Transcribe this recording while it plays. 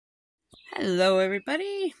Hello,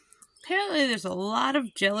 everybody. Apparently, there's a lot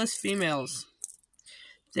of jealous females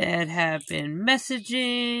that have been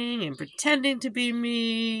messaging and pretending to be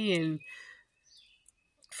me. And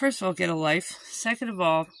first of all, get a life. Second of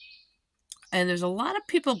all, and there's a lot of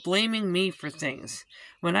people blaming me for things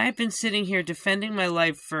when I've been sitting here defending my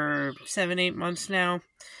life for 7-8 months now.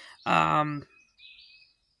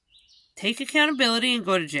 Take accountability and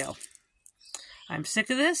go to jail. I'm sick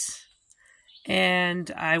of this.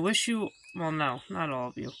 And I wish you, well, no, not all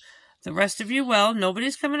of you. The rest of you, well,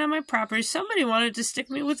 nobody's coming on my property. Somebody wanted to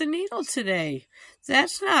stick me with a needle today.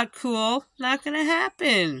 That's not cool. Not going to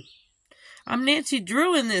happen. I'm Nancy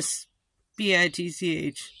Drew in this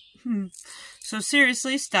bitch. So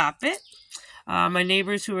seriously, stop it. My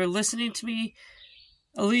neighbors who are listening to me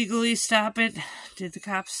illegally, stop it. Did the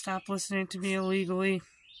cops stop listening to me illegally?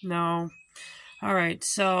 No. All right,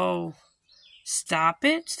 so stop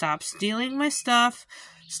it. Stop stealing my stuff.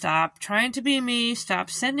 Stop trying to be me. Stop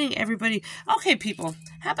sending everybody. Okay, people,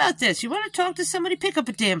 how about this? You want to talk to somebody? Pick up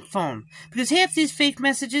a damn phone. Because half these fake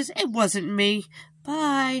messages, it wasn't me.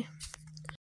 Bye.